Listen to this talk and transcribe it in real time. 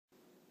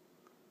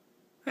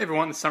Hey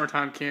everyone, the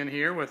Summertime Ken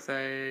here with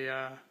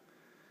a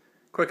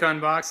quick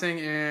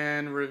unboxing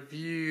and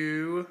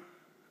review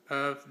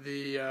of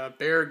the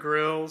Bear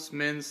Grylls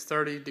men's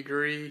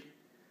 30-degree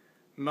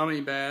mummy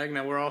bag.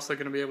 Now we're also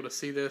going to be able to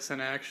see this in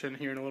action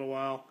here in a little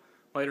while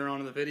later on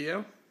in the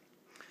video.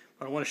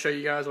 But I want to show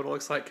you guys what it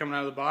looks like coming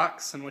out of the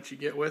box and what you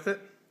get with it.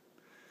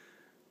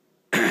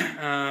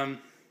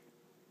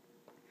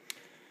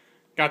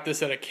 Got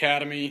this at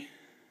Academy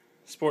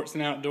Sports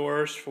and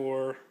Outdoors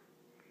for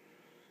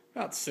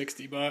about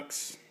 60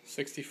 bucks,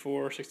 $64,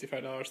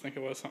 $65, I think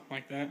it was, something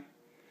like that.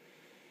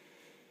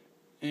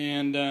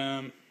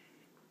 And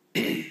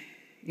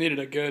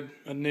needed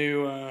a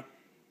new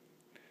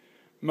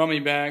mummy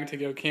bag to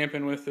go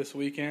camping with this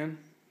weekend.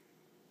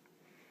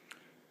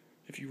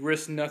 If you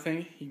risk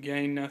nothing, you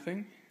gain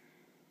nothing.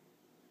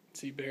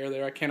 See Bear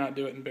there. I cannot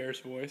do it in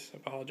Bear's voice. I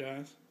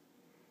apologize.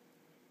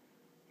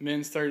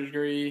 Men's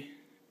 30-degree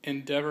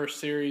Endeavour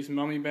series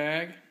mummy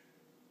bag.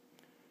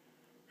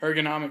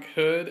 Ergonomic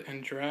hood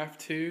and draft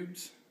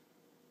tubes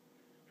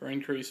for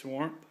increased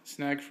warmth.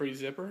 Snag-free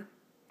zipper.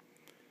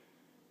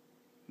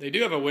 They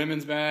do have a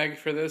women's bag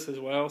for this as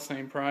well,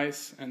 same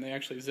price, and they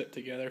actually zip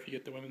together if you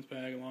get the women's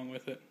bag along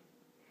with it.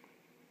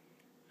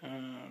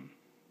 And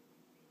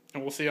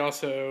we'll see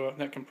also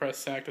that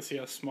compressed sack to see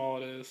how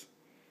small it is.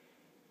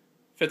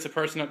 Fits a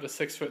person up to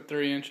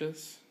 6'3".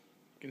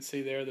 You can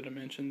see there the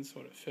dimensions,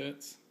 what it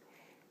fits.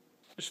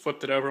 Just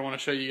flipped it over. I want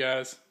to show you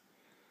guys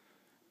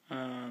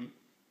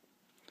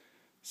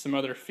some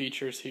other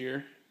features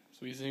here as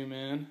we zoom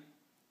in.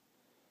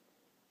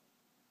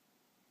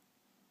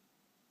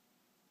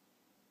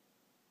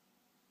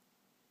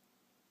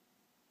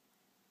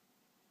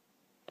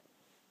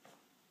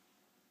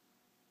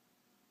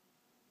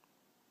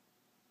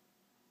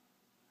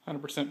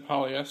 %100%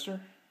 polyester.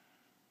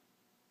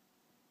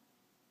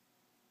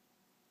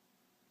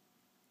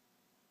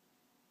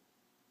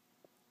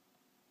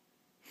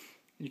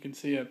 You can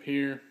see up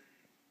here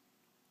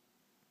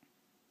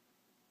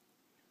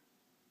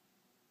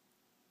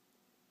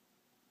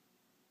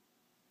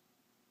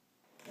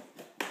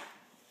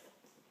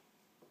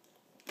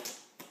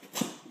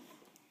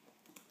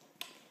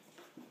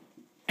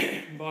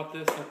bought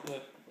this at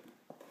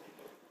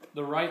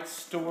the right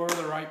store,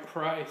 the right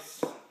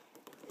price.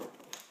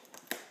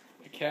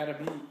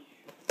 Academy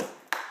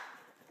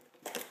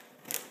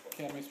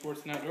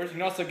Sports and Outdoors. You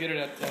can also get it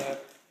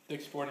at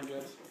Dick's Sporting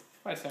Goods.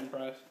 By same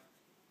price,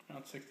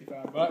 around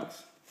 65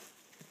 bucks.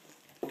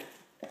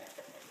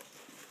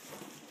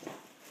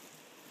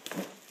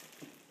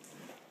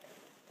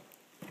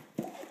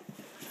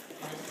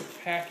 Nicely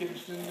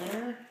packaged in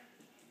there.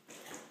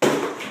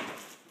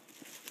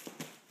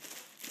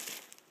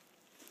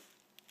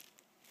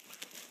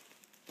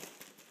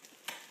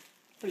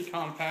 Pretty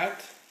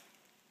compact.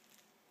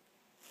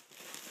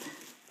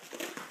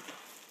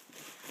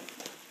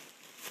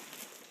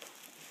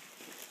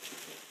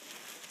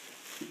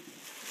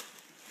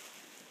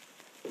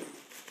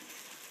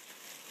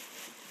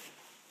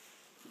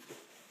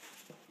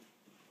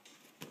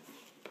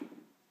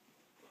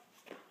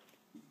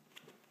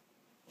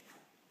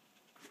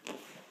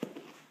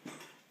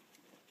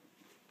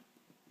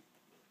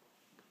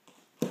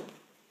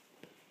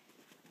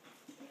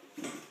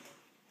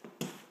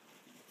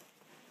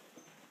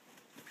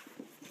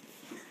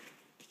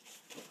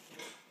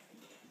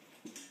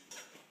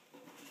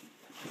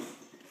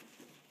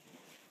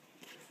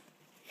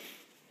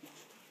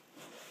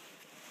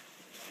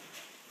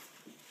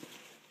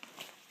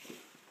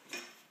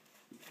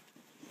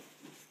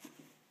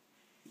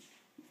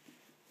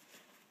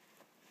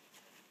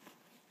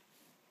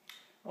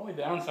 Only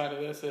downside of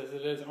this is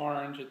it is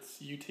orange. It's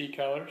UT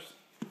colors.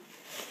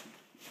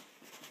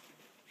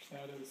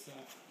 That is,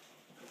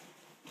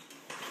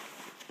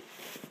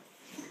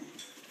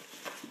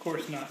 of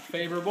course, not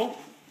favorable.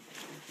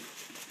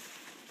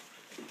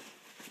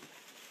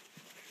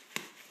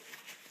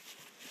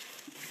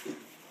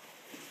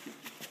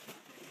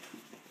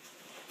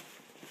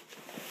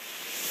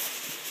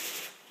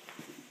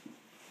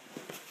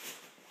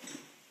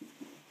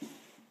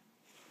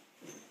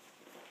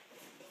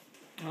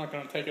 I'm not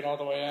going to take it all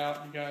the way out.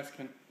 You guys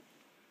can,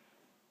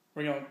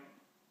 we're going to,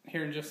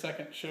 here in just a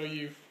second, show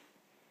you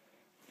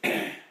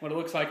what it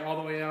looks like all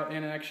the way out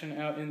in action,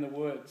 out in the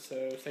woods.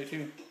 So stay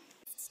tuned.